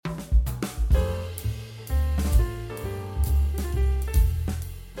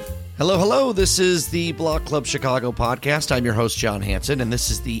Hello, hello. This is the Block Club Chicago podcast. I'm your host, John Hansen, and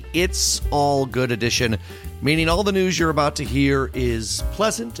this is the It's All Good edition, meaning all the news you're about to hear is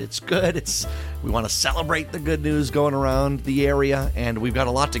pleasant, it's good, we want to celebrate the good news going around the area, and we've got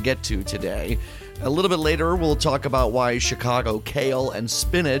a lot to get to today. A little bit later, we'll talk about why Chicago kale and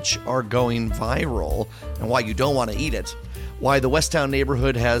spinach are going viral and why you don't want to eat it. Why the Westtown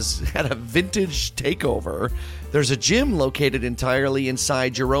neighborhood has had a vintage takeover. There's a gym located entirely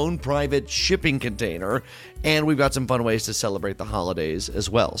inside your own private shipping container. And we've got some fun ways to celebrate the holidays as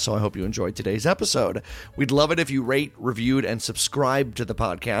well. So I hope you enjoyed today's episode. We'd love it if you rate, reviewed, and subscribe to the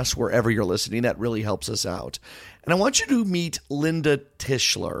podcast wherever you're listening. That really helps us out. And I want you to meet Linda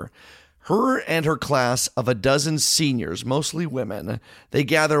Tischler. Her and her class of a dozen seniors, mostly women, they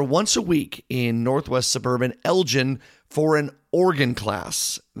gather once a week in northwest suburban Elgin for an organ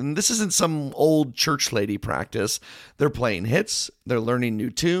class. And this isn't some old church lady practice. They're playing hits, they're learning new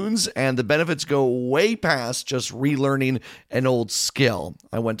tunes, and the benefits go way past just relearning an old skill.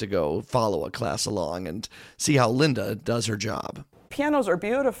 I went to go follow a class along and see how Linda does her job. Pianos are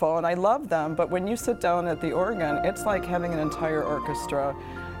beautiful and I love them, but when you sit down at the organ, it's like having an entire orchestra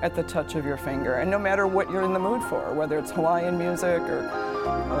at the touch of your finger. And no matter what you're in the mood for, whether it's Hawaiian music or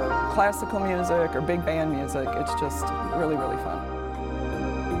classical music or big band music, it's just really, really fun.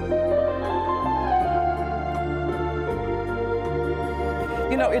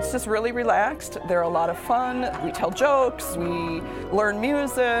 You know, it's just really relaxed. They're a lot of fun. We tell jokes, we learn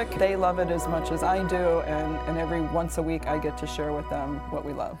music. They love it as much as I do, and every once a week I get to share with them what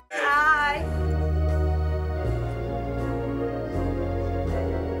we love. Hi.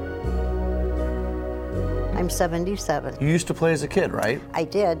 I'm 77. You used to play as a kid, right? I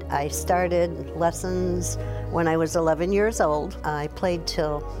did. I started lessons when I was 11 years old. I played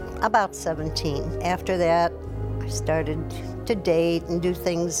till about 17. After that, I started to date and do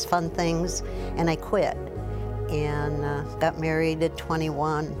things, fun things, and I quit. And got married at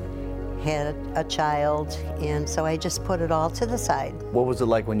 21, had a child, and so I just put it all to the side. What was it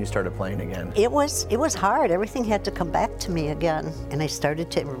like when you started playing again? It was hard. Everything had to come back to me again, and I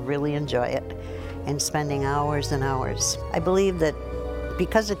started to really enjoy it. And spending hours and hours. I believe that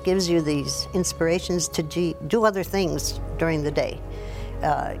because it gives you these inspirations to do other things during the day,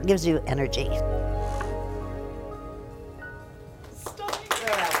 it gives you energy.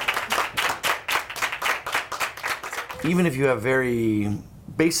 Even if you have very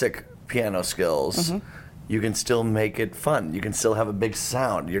basic piano skills, you can still make it fun. You can still have a big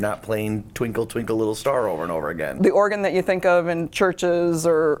sound. You're not playing Twinkle, Twinkle, Little Star over and over again. The organ that you think of in churches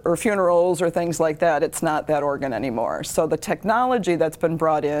or funerals or things like that, it's not that organ anymore. So the technology that's been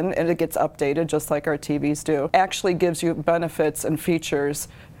brought in, and it gets updated just like our TVs do, actually gives you benefits and features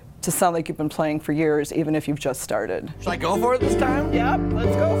to sound like you've been playing for years, even if you've just started. Should I go for it this time? Yep,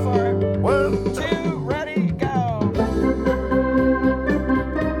 let's go for it. 1, 2, ready, go.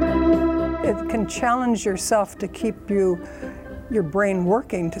 It can challenge yourself to keep your brain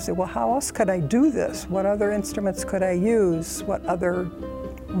working to say, well, how else could I do this? What other instruments could I use? What other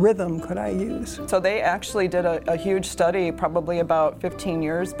rhythm could I use? So they actually did a huge study probably about 15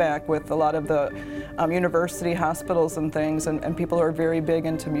 years back with a lot of the university hospitals and things, and people who are very big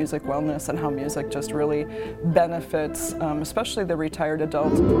into music wellness and how music just really benefits, especially the retired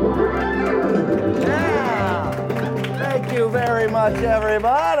adult. Yeah! Thank you very much,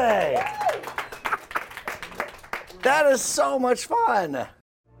 everybody! That is so much fun!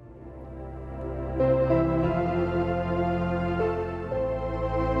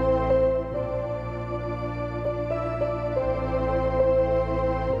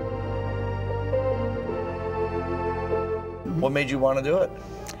 What made you want to do it?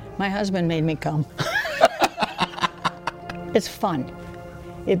 My husband made me come. It's fun.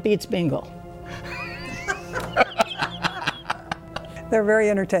 It beats bingo. They're very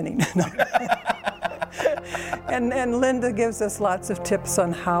entertaining. And Linda gives us lots of tips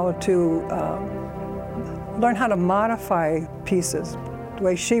on how to learn how to modify pieces the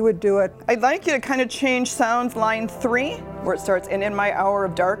way she would do it. I'd like you to kind of change sounds line 3, where it starts in my hour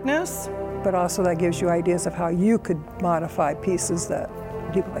of darkness. But also that gives you ideas of how you could modify pieces that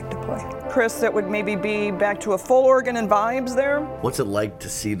you'd like to play. Chris, that would maybe be back to a full organ and vibes there. What's it like to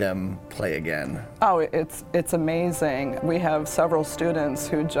see them play again? Oh, it's amazing. We have several students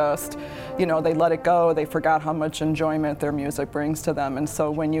who just, they let it go. They forgot how much enjoyment their music brings to them. And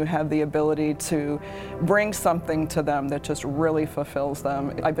so when you have the ability to bring something to them that just really fulfills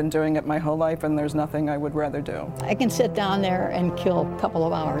them, I've been doing it my whole life and there's nothing I would rather do. I can sit down there and kill a couple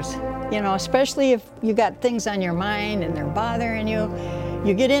of hours, especially if you got things on your mind and they're bothering you.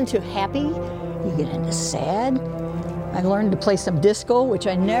 You get into happy, you get into sad, I learned to play some disco, which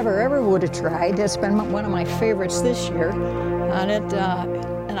I never ever would have tried. That's been one of my favorites this year on it,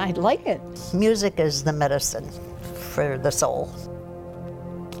 and I like it. Music is the medicine for the soul.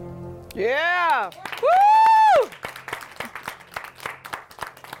 Yeah! Woo!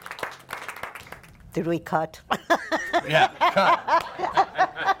 Did we cut? Yeah,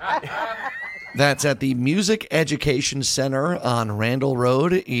 That's at the Music Education Center on Randall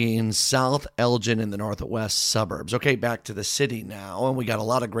Road in South Elgin in the northwest suburbs. Okay, back to the city now, and we got a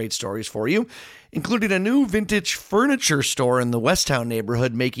lot of great stories for you, including a new vintage furniture store in the Westtown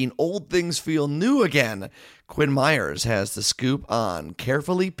neighborhood making old things feel new again. Quinn Myers has the scoop on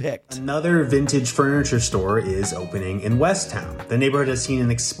Carefully Picked. Another vintage furniture store is opening in Westtown. The neighborhood has seen an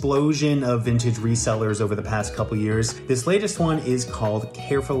explosion of vintage resellers over the past couple years. This latest one is called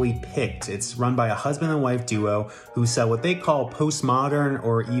Carefully Picked. It's run by a husband and wife duo who sell what they call postmodern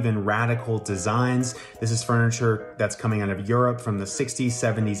or even radical designs. This is furniture that's coming out of Europe from the 60s,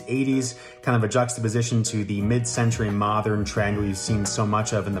 70s, 80s, kind of a juxtaposition to the mid-century modern trend we've seen so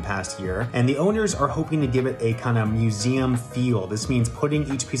much of in the past year. And the owners are hoping to give it a kind of museum feel. This means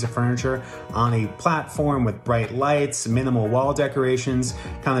putting each piece of furniture on a platform with bright lights, minimal wall decorations,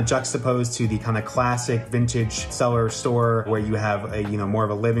 kind of juxtaposed to the kind of classic vintage cellar store where you have a, more of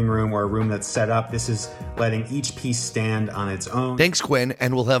a living room or a room that's set up. This is letting each piece stand on its own. Thanks, Quinn,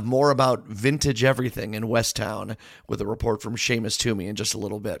 and we'll have more about vintage everything in Westtown with a report from Seamus Toomey in just a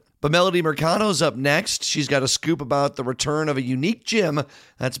little bit. But Melody Mercado's up next. She's got a scoop about the return of a unique gym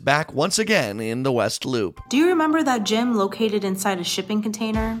that's back once again in the West Loop. Do you remember that gym located inside a shipping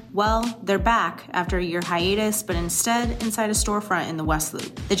container? Well, they're back after a year hiatus, but instead inside a storefront in the West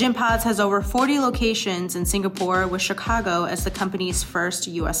Loop. The Gym Pods has over 40 locations in Singapore, with Chicago as the company's first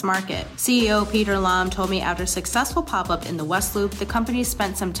U.S. market. CEO Peter Lam told me after a successful pop-up in the West Loop, the company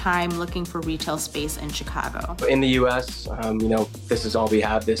spent some time looking for retail space in Chicago. In the U.S., this is all we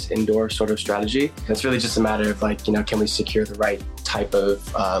have, this indoor sort of strategy. It's really just a matter of can we secure the right type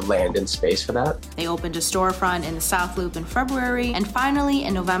of land and space for that? They opened a storefront in the South Loop in February, and finally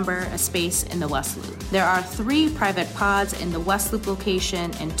in November, a space in the West Loop. There are 3 private pods in the West Loop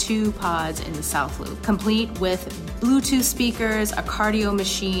location and 2 pods in the South Loop, complete with Bluetooth speakers, a cardio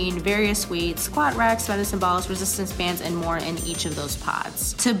machine, various weights, squat racks, medicine balls, resistance bands, and more in each of those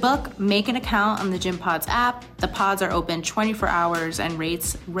pods. To book, make an account on the Gym Pods app. The pods are open 24 hours and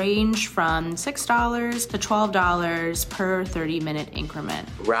rates range from $6 to $12 per 30-minute increment.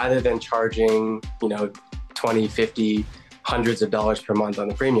 Rather than charging, $20, $50, hundreds of dollars per month on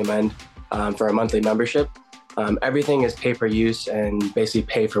the premium end for a monthly membership, everything is pay per use and basically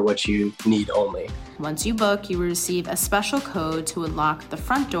pay for what you need only. Once you book, you will receive a special code to unlock the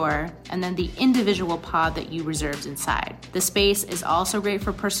front door and then the individual pod that you reserved inside. The space is also great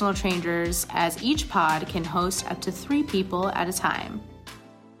for personal trainers, as each pod can host up to 3 people at a time.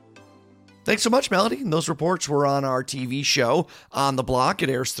 Thanks so much, Melody. And those reports were on our TV show, On the Block. It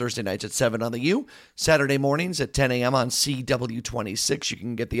airs Thursday nights at 7 on the U, Saturday mornings at 10 a.m. on CW26. You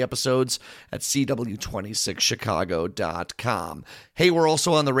can get the episodes at CW26chicago.com. Hey, we're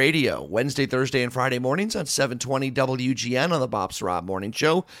also on the radio, Wednesday, Thursday, and Friday mornings on 720 WGN on the Bob's Rob Morning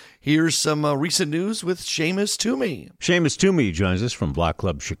Show. Here's some recent news with Seamus Toomey. Seamus Toomey joins us from Block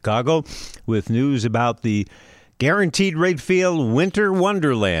Club Chicago with news about the Guaranteed Rate Field Winter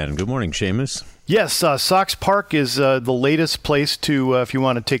Wonderland. Good morning, Seamus. Yes, Sox Park is the latest place to, if you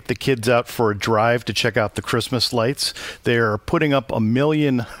want to take the kids out for a drive to check out the Christmas lights. They're putting up a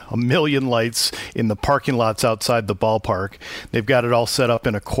million lights in the parking lots outside the ballpark. They've got it all set up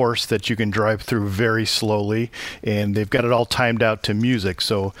in a course that you can drive through very slowly, and they've got it all timed out to music.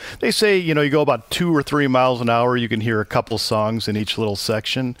 So they say, you go about 2 or 3 miles an hour, you can hear a couple songs in each little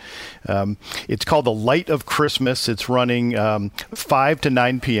section. It's called the Light of Christmas. It's running 5 to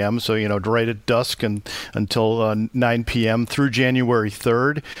 9 p.m., so, right at dusk and until 9 p.m. through January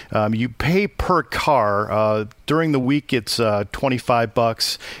 3rd. You pay per car. During the week, it's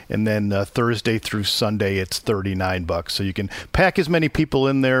 $25, and then Thursday through Sunday, it's $39. So you can pack as many people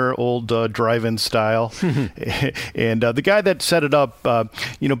in there, old drive-in style. And the guy that set it up,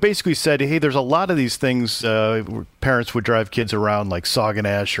 basically said, hey, there's a lot of these things where parents would drive kids around like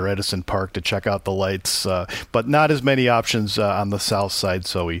Sauganash or Edison Park to check out the lights, but not as many options on the south side.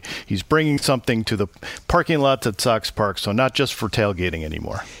 So he's bringing something to the parking lots at Sox Park, so not just for tailgating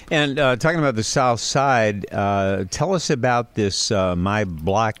anymore. And talking about the south side, tell us about this My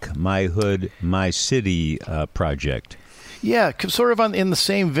Block, My Hood, My City project. Yeah, sort of in the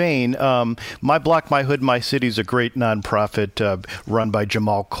same vein. My Block, My Hood, My City is a great nonprofit run by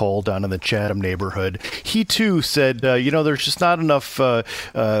Jamal Cole down in the Chatham neighborhood. He too said, there's just not enough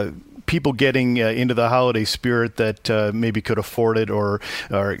people getting into the holiday spirit that maybe could afford it or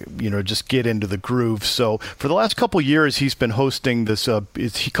just get into the groove. So for the last couple years, he's been hosting this,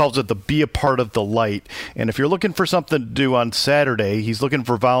 he calls it the Be a Part of the Light. And if you're looking for something to do on Saturday, he's looking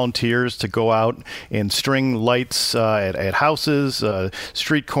for volunteers to go out and string lights at houses,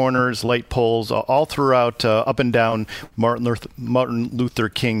 street corners, light poles, all throughout up and down Martin Luther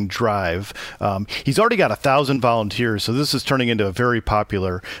King Drive. He's already got 1,000 volunteers, so this is turning into a very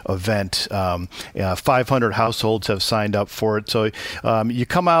popular event. 500 households have signed up for it. So you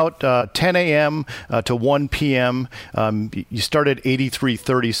come out 10 a.m. To 1 p.m. You start at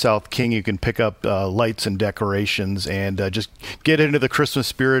 8330 South King. You can pick up lights and decorations and just get into the Christmas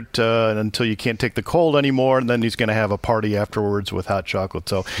spirit until you can't take the cold anymore. And then he's going to have a party afterwards with hot chocolate.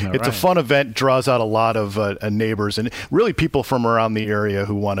 So it's a fun event, draws out a lot of neighbors and really people from around the area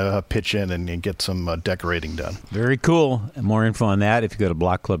who want to pitch in and get some decorating done. Very cool. More info on that if you go to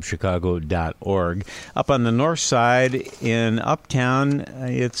blockclubchicago.org. Up on the north side in Uptown,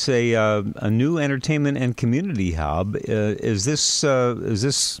 it's a new entertainment and community hub. Is this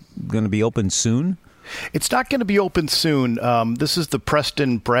going to be open soon? It's not going to be open soon. This is the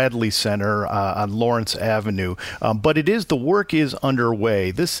Preston Bradley Center on Lawrence Avenue, but the work is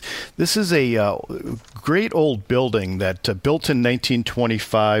underway. This is a great old building that built in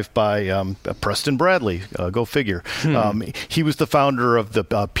 1925 by Preston Bradley. Go figure. He was the founder of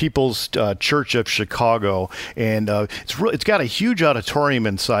the People's Church of Chicago, and it's got a huge auditorium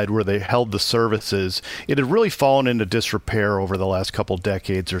inside where they held the services. It had really fallen into disrepair over the last couple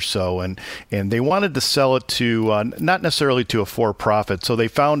decades or so, and they wanted to sell it to not necessarily to a for-profit. So they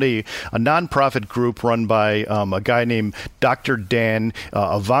found a nonprofit group run by a guy named Dr. Dan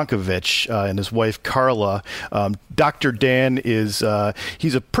Ivankovich and his wife Carla. Dr. Dan he's a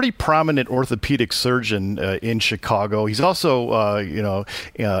pretty prominent orthopedic surgeon in Chicago. He's also,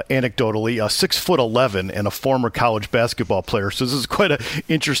 anecdotally, 6'11" and a former college basketball player. So this is quite an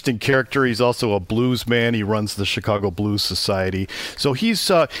interesting character. He's also a blues man. He runs the Chicago Blues Society. So he's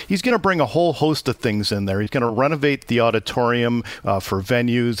going to bring a whole host of things in there. He's going to renovate the auditorium for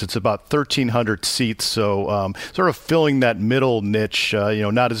venues. It's about 1,300 seats, so sort of filling that middle niche.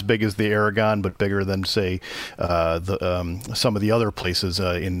 Not as big as the Aragon, but bigger than say some of the other places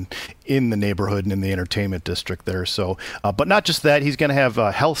in the neighborhood and in the entertainment district there. So, but not just that. He's going to have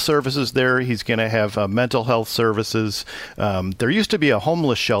health services there. He's going to have mental health services. There used to be a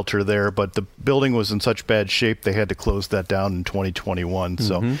homeless shelter there, but the building was in such bad shape they had to close that down in 2021. Mm-hmm.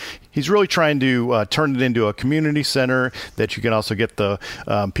 So he's really trying to turn it into a community center that you can also get the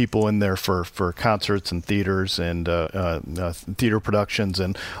people in there for concerts and theaters and theater productions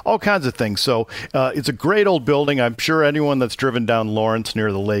and all kinds of things. So it's a great old building. I'm sure anyone that's driven down Lawrence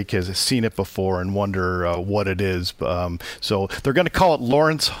near the lake has seen it before and wonder what it is. So they're going to call it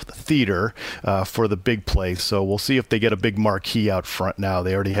Lawrence Theater for the big place. So we'll see if they get a big marquee out front now.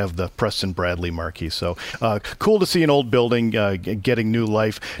 They already have the Preston Bradley marquee. So cool to see an old building getting new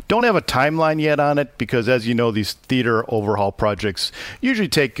life. Don't have a timeline yet on it because, as you know, these theater overhaul projects usually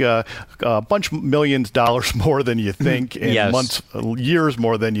take a bunch of millions of dollars more than you think and yes. months, years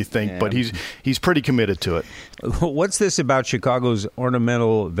more than you think. Yeah. But he's pretty committed to it. What's this about Chicago's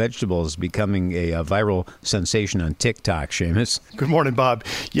ornamental vegetables becoming a viral sensation on TikTok, Seamus? Good morning, Bob.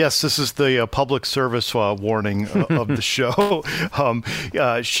 Yes, this is the public service warning of the show.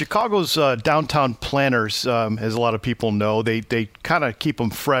 Chicago's downtown planters, as a lot of people know, they kind of keep them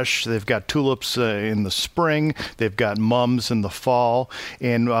fresh. They've got tulips in the spring. They've got mums in the fall.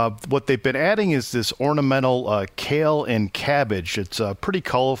 And what they've been adding is this ornamental kale and cabbage. It's pretty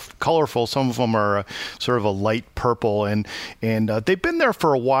colorful. Some of them are sort of a light purple, and they've been there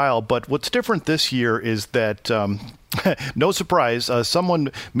for a while. But what's different this year is that no surprise, someone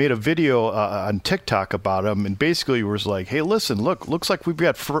made a video on TikTok about them and basically was like, hey, listen, looks like we've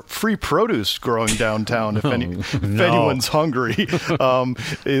got free produce growing downtown if anyone's hungry.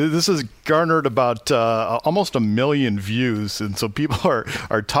 This has garnered about almost 1 million views, and so people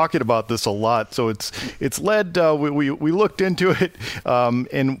are talking about this a lot. So it's led, we looked into it,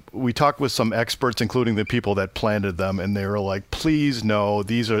 and we talked with some experts, including the people that planted them, and they were like, please, no,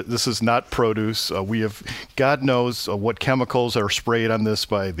 this is not produce. We have, God knows, knows what chemicals are sprayed on this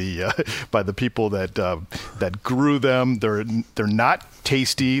by the people that grew them. They're not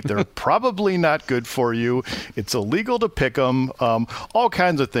tasty. They're probably not good for you. It's illegal to pick them. All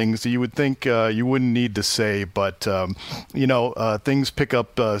kinds of things that you would think you wouldn't need to say, but things pick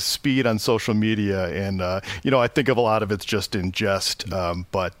up speed on social media, and I think of a lot of it's just in jest.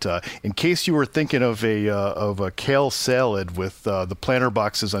 But in case you were thinking of a kale salad with the planter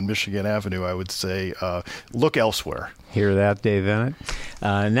boxes on Michigan Avenue, I would say look elsewhere. Hear that, Dave Bennett?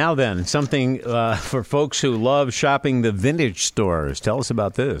 Now then, something for folks who love shopping the vintage stores. Tell us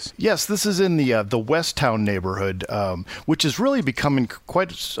about this. Yes, this is in the Westtown neighborhood, which is really becoming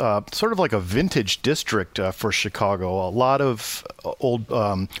quite sort of like a vintage district for Chicago. A lot of old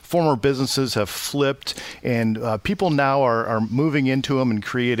former businesses have flipped, and people now are moving into them and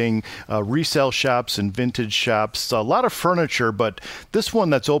creating resale shops and vintage shops. A lot of furniture, but this one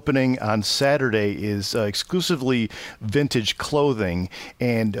that's opening on Saturday is exclusively vintage clothing,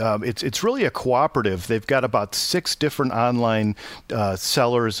 and it's really a cooperative. They've got about 6 different online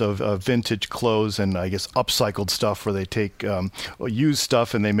sellers of vintage clothes and I guess upcycled stuff, where they take used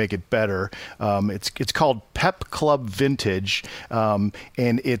stuff and they make it better. It's called Pep Club Vintage, and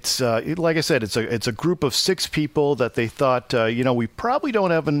it's like I said, it's a group of 6 people that they thought we probably don't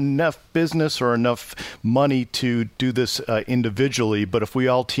have enough business or enough money to do this individually, but if we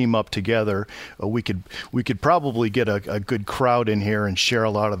all team up together, we could probably get a good crowd in here and share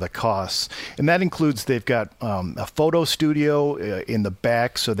a lot of the costs. And that includes, they've got a photo studio in the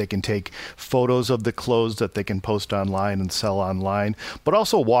back, so they can take photos of the clothes that they can post online and sell online, but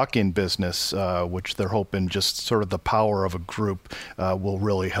also walk-in business, which they're hoping just sort of the power of a group will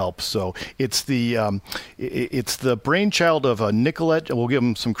really help. So it's the brainchild of Nicolette, we'll give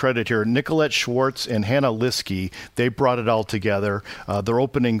them some credit here, Nicolette Schwartz and Hannah Liskey. They brought it all together. They're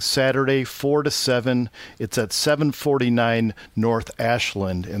opening Saturday 4 to 7. It's at 749 North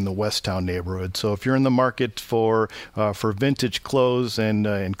Ashland in the Westtown neighborhood. So if you're in the market for vintage clothes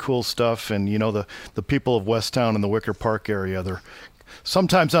and cool stuff, and the people of Westtown and the Wicker Park area, they're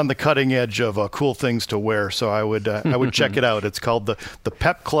sometimes on the cutting edge of cool things to wear. So I would check it out. It's called the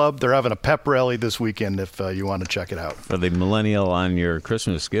Pep Club. They're having a pep rally this weekend if you want to check it out. For the millennial on your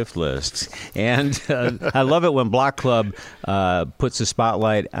Christmas gift list. And I love it when Block Club puts a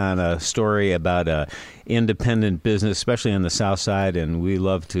spotlight on a story about a independent business, especially on the South Side, and we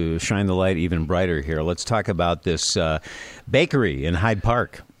love to shine the light even brighter here. Let's talk about this bakery in Hyde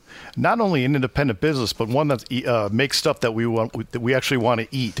Park. Not only an independent business, but one that makes stuff that we actually want to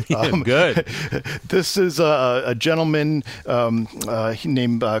eat. Good. This is a gentleman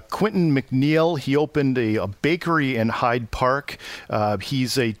named Quentin McNeil. He opened a bakery in Hyde Park.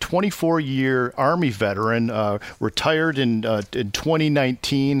 He's a 24-year Army veteran, retired in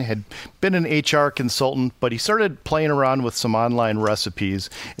 2019, had been an HR consultant, but he started playing around with some online recipes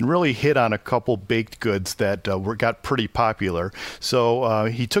and really hit on a couple baked goods that got pretty popular. So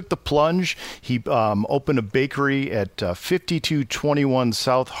he took the plunge. He opened a bakery at 5221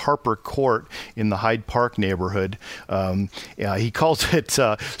 South Harper Court in the Hyde Park neighborhood. He calls it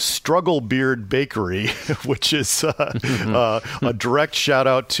Struggle Beard Bakery, which is a direct shout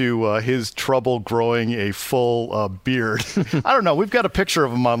out to his trouble growing a full beard. I don't know. We've got a picture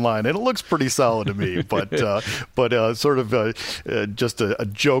of him online, and it looks pretty solid to me, but sort of just a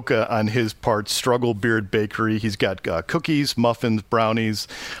joke on his part. Struggle Beard Bakery. He's got cookies, muffins, brownies,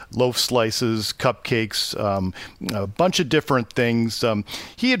 loaf slices, cupcakes, a bunch of different things.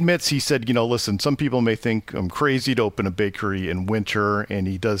 He admits, he said, listen, some people may think I'm crazy to open a bakery in winter, and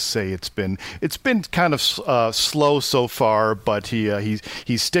he does say it's been kind of slow so far, but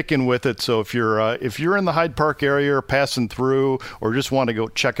he's sticking with it. So if you're in the Hyde Park area or passing through, or just want to go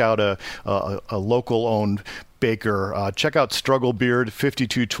check out a local owned baker, check out Struggle Beard,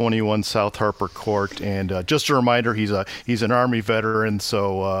 5221 South Harper Court. And just a reminder, he's an Army veteran,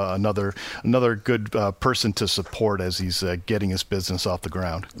 so another good person to support as he's getting his business off the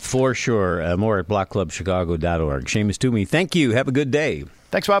ground. For sure. More at blockclubchicago.org. Seamus Toomey, thank you. Have a good day.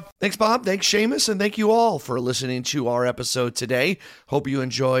 Thanks, Bob. Thanks, Bob. Thanks, Seamus. And thank you all for listening to our episode today. Hope you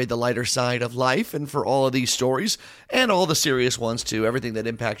enjoyed the lighter side of life. And for all of these stories, and all the serious ones too, everything that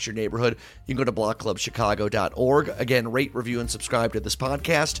impacts your neighborhood, you can go to blockclubchicago.org. Again, rate, review, and subscribe to this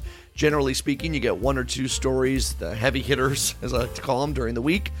podcast. Generally speaking, you get 1 or 2 stories, the heavy hitters, as I like to call them, during the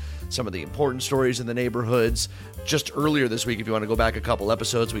week. Some of the important stories in the neighborhoods. Just earlier this week, if you want to go back a couple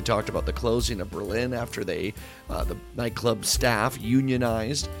episodes, we talked about the closing of Berlin after the nightclub staff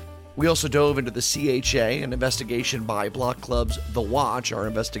unionized. We also dove into the CHA, an investigation by Block Club's The Watch, our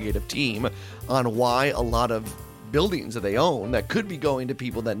investigative team, on why a lot of buildings that they own that could be going to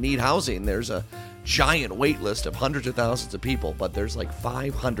people that need housing. There's a giant wait list of hundreds of thousands of people, but there's like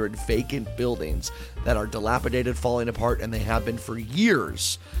 500 vacant buildings that are dilapidated, falling apart, and they have been for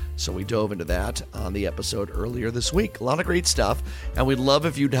years. So we dove into that on the episode earlier this week. A lot of great stuff, and we'd love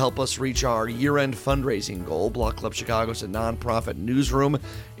if you'd help us reach our year-end fundraising goal. Block Club Chicago is a nonprofit newsroom.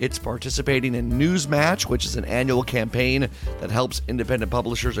 It's participating in Newsmatch, which is an annual campaign that helps independent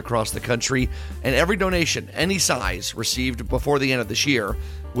publishers across the country. And every donation, any size, received before the end of this year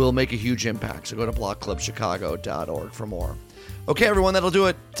will make a huge impact. So go to blockclubchicago.org for more. Okay, everyone, that'll do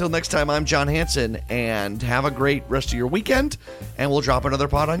it. Till next time, I'm John Hanson, and have a great rest of your weekend, and we'll drop another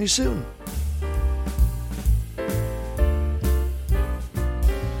pod on you soon.